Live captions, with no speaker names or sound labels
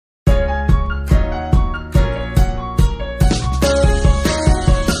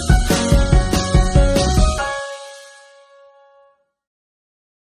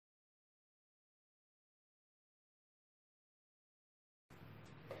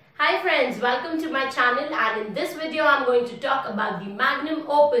Hi friends, welcome to my channel, and in this video I'm going to talk about the magnum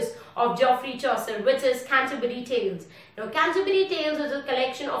opus of Geoffrey Chaucer, which is Canterbury Tales. Now Canterbury Tales is a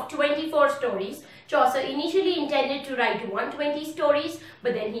collection of 24 stories. Chaucer initially intended to write 120 stories,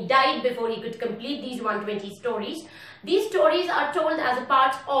 but then he died before he could complete these 120 stories. These stories are told as a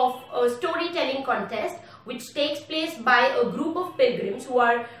part of a storytelling contest which takes place by a group of pilgrims who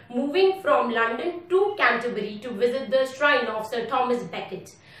are moving from London to Canterbury to visit the shrine of Sir Thomas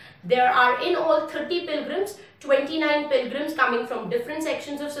Becket. There are in all 30 pilgrims, 29 pilgrims coming from different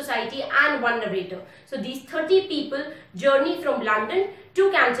sections of society and one narrator. So these 30 people journey from London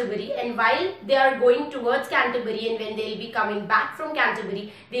to Canterbury, and while they are going towards Canterbury and when they will be coming back from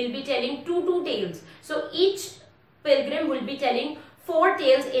Canterbury, they will be telling two tales. So each pilgrim will be telling 4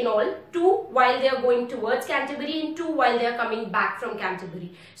 tales in all, 2 while they are going towards Canterbury and 2 while they are coming back from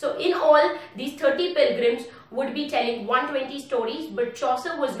Canterbury. So in all, these 30 pilgrims would be telling 120 stories, but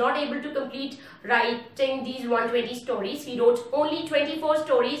Chaucer was not able to complete writing these 120 stories. He wrote only 24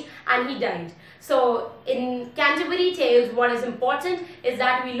 stories and he died. So in Canterbury Tales, what is important is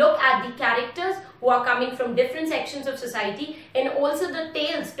that we look at the characters who are coming from different sections of society and also the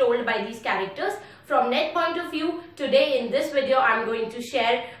tales told by these characters. From NET point of view, today in this video I am going to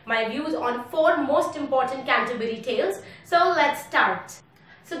share my views on 4 most important Canterbury Tales. So let's start.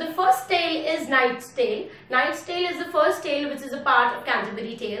 So the first tale is Knight's Tale. Knight's Tale is the first tale which is a part of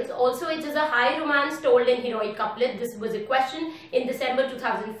Canterbury Tales. Also it is a high romance told in heroic couplet. This was a question in December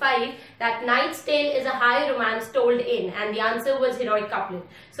 2005 that Knight's Tale is a high romance told in, and the answer was heroic couplet.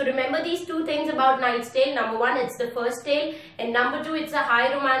 So remember these 2 things about Knight's Tale. Number 1, it's the first tale, and number 2, it's a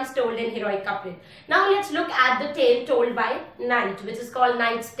high romance told in heroic couplet. Now let's look at the tale told by Knight, which is called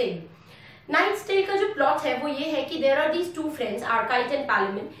Knight's Tale. Nights tell का जो plot है वो ये है कि there are these 2 friends, आर्काइट and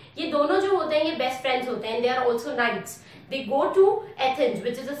पैलेमिन. ये दोनों जो होते हैं ये बेस्ट फ्रेंड्स होते हैं. They are also nights. They go to Athens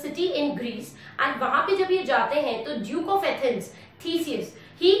which is a city in Greece, and वहां पे जब ये जाते हैं तो Duke of Athens Theseus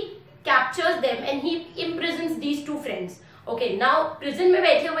he captures them and he इम्प्रिजन्स these 2 friends. Okay, now prison में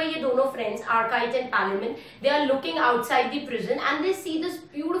बैठे हुए ये दोनों friends, Arpita and Palamon, they are looking outside the prison and they see this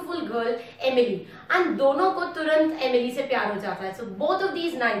beautiful girl, Emily, and दोनों को तुरंत Emily से प्यार हो जाता है. So both of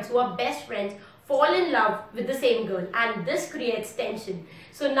these knights who are best friends fall in love with the same girl, and this creates tension.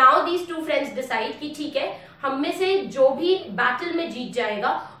 So now these 2 friends decide कि ठीक है, हम में से जो भी battle में जीत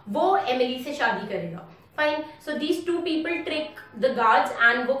जाएगा वो Emily से शादी करेगा. Fine. So these 2 people trick the guards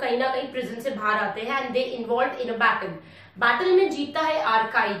and वो कहीं ना कहीं prison से बाहर आते हैं and they involved in a battle. Battle में जीतता है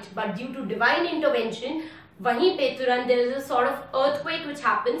Arpita, but due to divine intervention, वहीं पे तुरंत there is a sort of earthquake which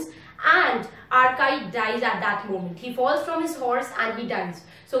happens and Arpita dies at that moment. He falls from his horse and he dies.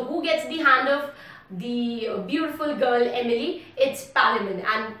 So who gets the hand of the beautiful girl Emily? It's Palamon,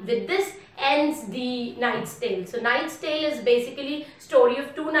 and with this ends the Knight's Tale. So Knight's Tale is basically story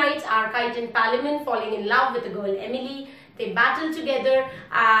of 2 knights, Arpita and Palamon, falling in love with the girl Emily. They battle together,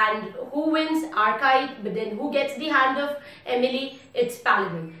 and who wins? Arpita, but then who gets the hand of Emily? It's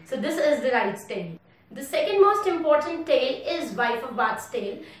Palamon. So this is the Knight's Tale. The second most important tale is Wife of Bath's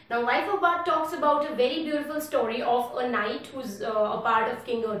Tale. Now Wife of Bath talks about a very beautiful story of a knight who's a part of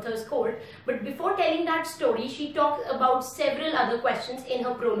King Arthur's court. But before telling that story, she talks about several other questions in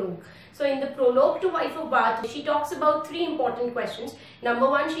her prologue. So in the prologue to Wife of Bath, she talks about 3 important questions. Number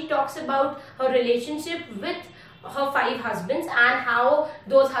 1, she talks about her relationship with her 5 husbands and how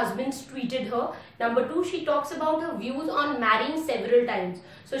those husbands treated her. Number 2, she talks about her views on marrying several times.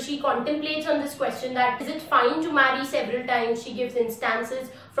 So she contemplates on this question that is it fine to marry several times. She gives instances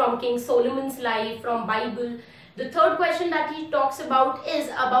from King Solomon's life, from Bible. The third question that he talks about is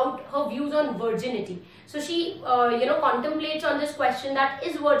about her views on virginity. So she contemplates on this question that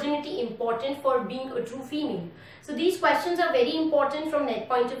is virginity important for being a true female. So these questions are very important from NET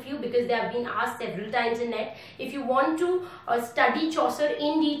point of view because they have been asked several times in NET. If you want to study Chaucer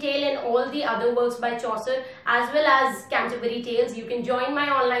in detail and all the other works by Chaucer as well as Canterbury Tales, you can join my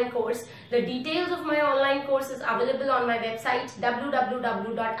online course. The details of my online course is available on my website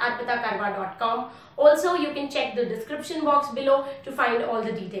www.arpitakarwa.com. Also, you can check the description box below to find all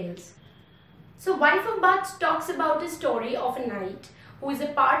the details. So Wife of Bath talks about a story of a knight who is a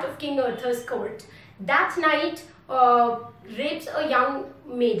part of King Arthur's court. That knight rapes a young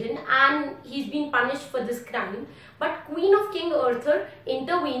maiden and he's been punished for this crime. But Queen of King Arthur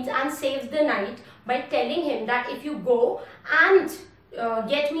intervenes and saves the knight by telling him that if you go and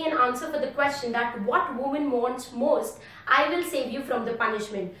get me an answer for the question that what woman wants most, I will save you from the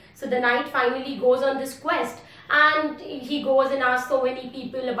punishment. So the knight finally goes on this quest and he goes and asks so many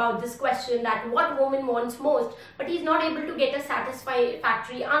people about this question that what woman wants most, but he's not able to get a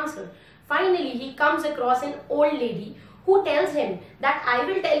satisfactory answer. Finally, he comes across an old lady who tells him that I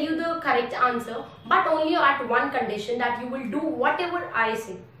will tell you the correct answer, but only at one condition, that you will do whatever I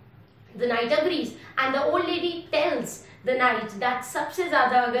say. The knight agrees, and the old lady tells the knight that सबसे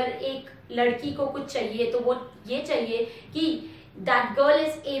ज़्यादा अगर एक लड़की को कुछ चाहिए तो वो ये चाहिए कि that girl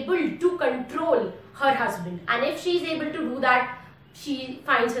is able to control her husband, and if she is able to do that, she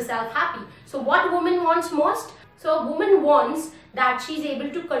finds herself happy. So what woman wants most? So a woman wants that she is able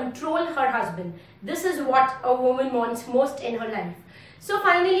to control her husband. This is what a woman wants most in her life. So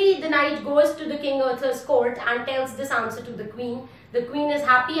finally the knight goes to the King Arthur's court and tells this answer to the queen. The queen is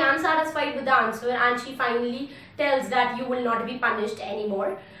happy and satisfied with the answer, and she finally tells that you will not be punished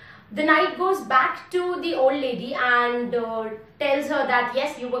anymore. The knight goes back to the old lady and tells her that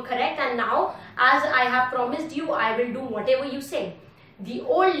yes, you were correct, and now as I have promised you, I will do whatever you say. The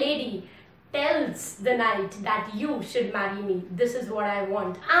old lady tells the knight that you should marry me. This is what I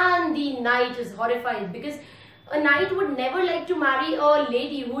want. And the knight is horrified, because a knight would never like to marry a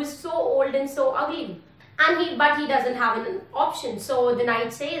lady who is so old and so ugly. But he doesn't have an option. So the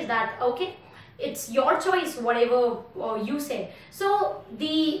knight says that, okay, it's your choice, whatever you say. So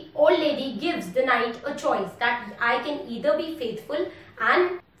the old lady gives the knight a choice, that I can either be faithful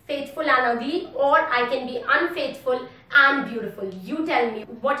and ugly, or I can be unfaithful and beautiful. You tell me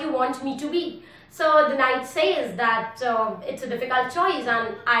what you want me to be. So the knight says that it's a difficult choice,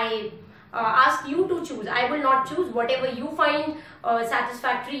 and I ask you to choose. I will not choose. Whatever you find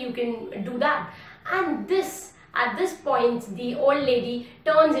satisfactory, you can do that. And at this point, the old lady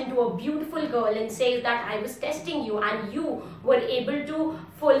turns into a beautiful girl and says that I was testing you, and you were able to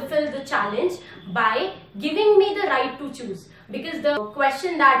fulfill the challenge by giving me the right to choose. Because the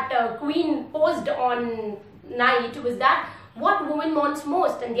question that Queen posed on Knight was that what woman wants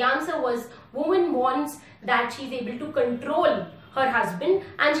most, and the answer was woman wants that she's able to control her husband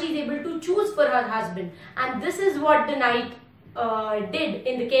and she's able to choose for her husband. And this is what the Knight did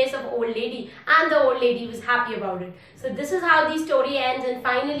in the case of old lady, and the old lady was happy about it. So this is how the story ends, and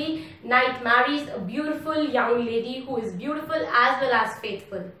finally Knight marries a beautiful young lady who is beautiful as well as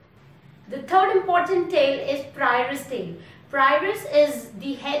faithful. The third important tale is Prioress Tale. Prioress is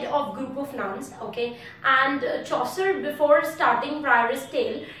the head of group of nuns, okay, and Chaucer, before starting Prioress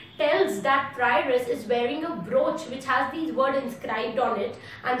Tale, tells that Prioress is wearing a brooch which has these words inscribed on it,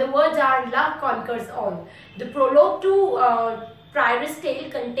 and the words are love conquers all. The prologue to Prioress Tale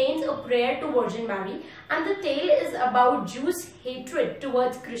contains a prayer to Virgin Mary, and the tale is about Jews' hatred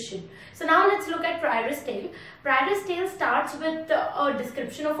towards Christian. So now let's look at Prioress Tale. Prioress Tale starts with a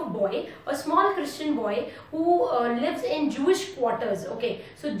description of a boy, a small Christian boy who lives in Jewish quarters. Okay,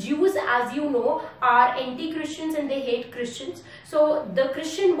 so Jews, as you know, are anti-Christians and they hate Christians. So the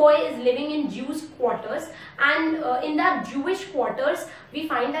Christian boy is living in Jews' quarters, and in that Jewish quarters, we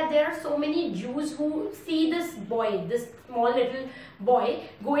find that there are so many Jews who see this boy, this small little boy,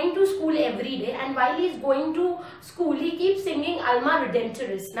 going to school every day, and while he is going to school, he keeps singing Alma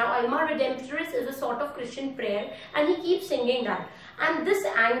Redemptoris. Now, Alma Redemptoris is a sort of Christian prayer, and he keeps singing that. And this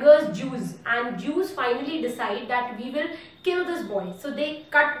angers Jews, and Jews finally decide that we will kill this boy. So they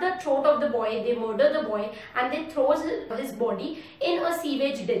cut the throat of the boy, they murder the boy, and they throw his body in a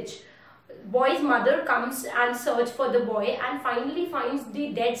sewage ditch. Boy's mother comes and searches for the boy and finally finds the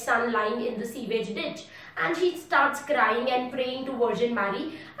dead son lying in the sewage ditch. And she starts crying and praying to Virgin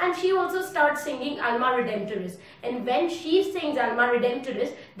Mary, and she also starts singing Alma Redemptoris. And when she sings Alma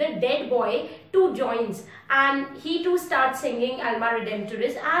Redemptoris, the dead boy too joins, and he too starts singing Alma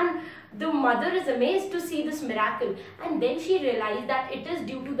Redemptoris, and the mother is amazed to see this miracle. And then she realized that it is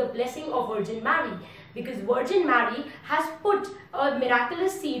due to the blessing of Virgin Mary, because Virgin Mary has put a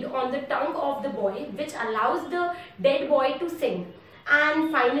miraculous seed on the tongue of the boy which allows the dead boy to sing.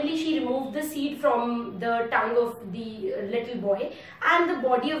 And finally she removed the seed from the tongue of the little boy, and the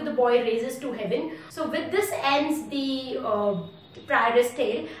body of the boy raises to heaven. So with this ends the Prioress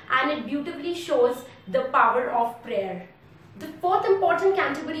Tale, and it beautifully shows the power of prayer. The fourth important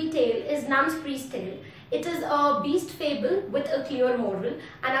Canterbury tale is Nun's Priest Tale. It is a beast fable with a clear moral,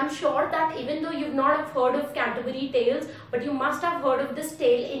 and I'm sure that even though you've not heard of Canterbury Tales, but you must have heard of this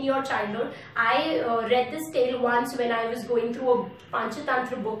tale in your childhood. I read this tale once when I was going through a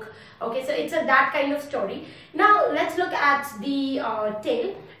Panchatantra book. Okay, so it's that kind of story. Now let's look at the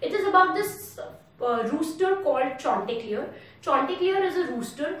tale. It is about this rooster called Chanticleer. Chanticleer is a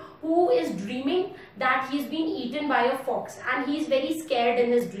rooster who is dreaming that he's been eaten by a fox, and he's very scared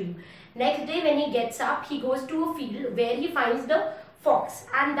in his dream. Next day when he gets up, he goes to a field where he finds the fox,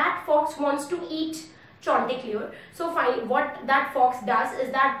 and that fox wants to eat Chanticleer. So what that fox does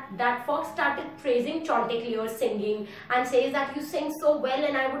is that fox started praising Chanticleer's singing and says that you sing so well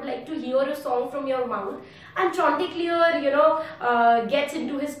and I would like to hear a song from your mouth. And Chanticleer, gets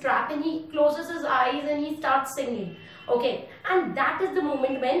into his trap and he closes his eyes and he starts singing. Okay, and that is the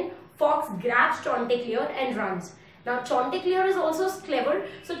moment when fox grabs Chanticleer and runs. Now Chanticleer is also clever,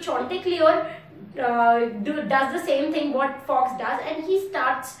 so Chanticleer does the same thing what fox does, and he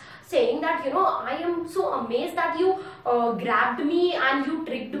starts saying that, I am so amazed that you grabbed me and you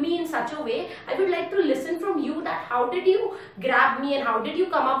tricked me in such a way. I would like to listen from you that how did you grab me and how did you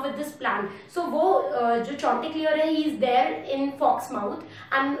come up with this plan. So वो जो Chanticleer है, he is there in fox mouth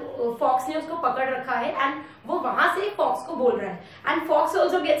and fox ने उसको पकड़ रखा है and वो वहाँ से fox को बोल रहा है, and fox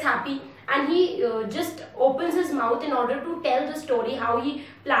also gets happy and he just opens his mouth in order to tell the story how he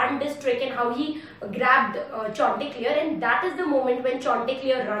planned this trick and how he grabbed Chanticleer, and that is the moment when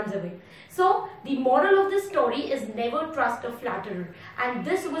Chanticleer runs away. So the moral of this story is never trust a flatterer, and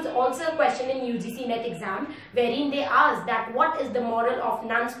this was also a question in UGC NET exam wherein they asked that what is the moral of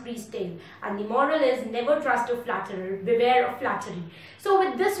Nun's Priest Tale, and the moral is never trust a flatterer, beware of flattery. So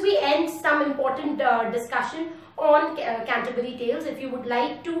with this we end some important discussion on Canterbury Tales. If you would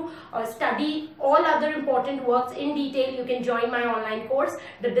like to study all other important works in detail, you can join my online course.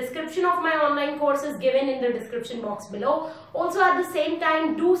 The description of my online course is given in the description box below. Also at the same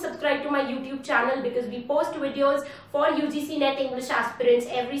time, do subscribe to my YouTube channel because we post videos for UGC NET English aspirants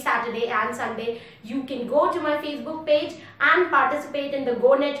every Saturday and Sunday. You can go to my Facebook page and participate in the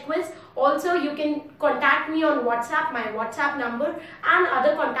GoNet quiz. Also, you can contact me on WhatsApp. My WhatsApp number and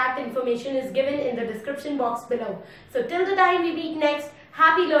other contact information is given in the description box below. So till the time we meet next,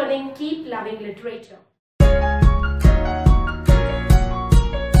 happy learning, keep loving literature.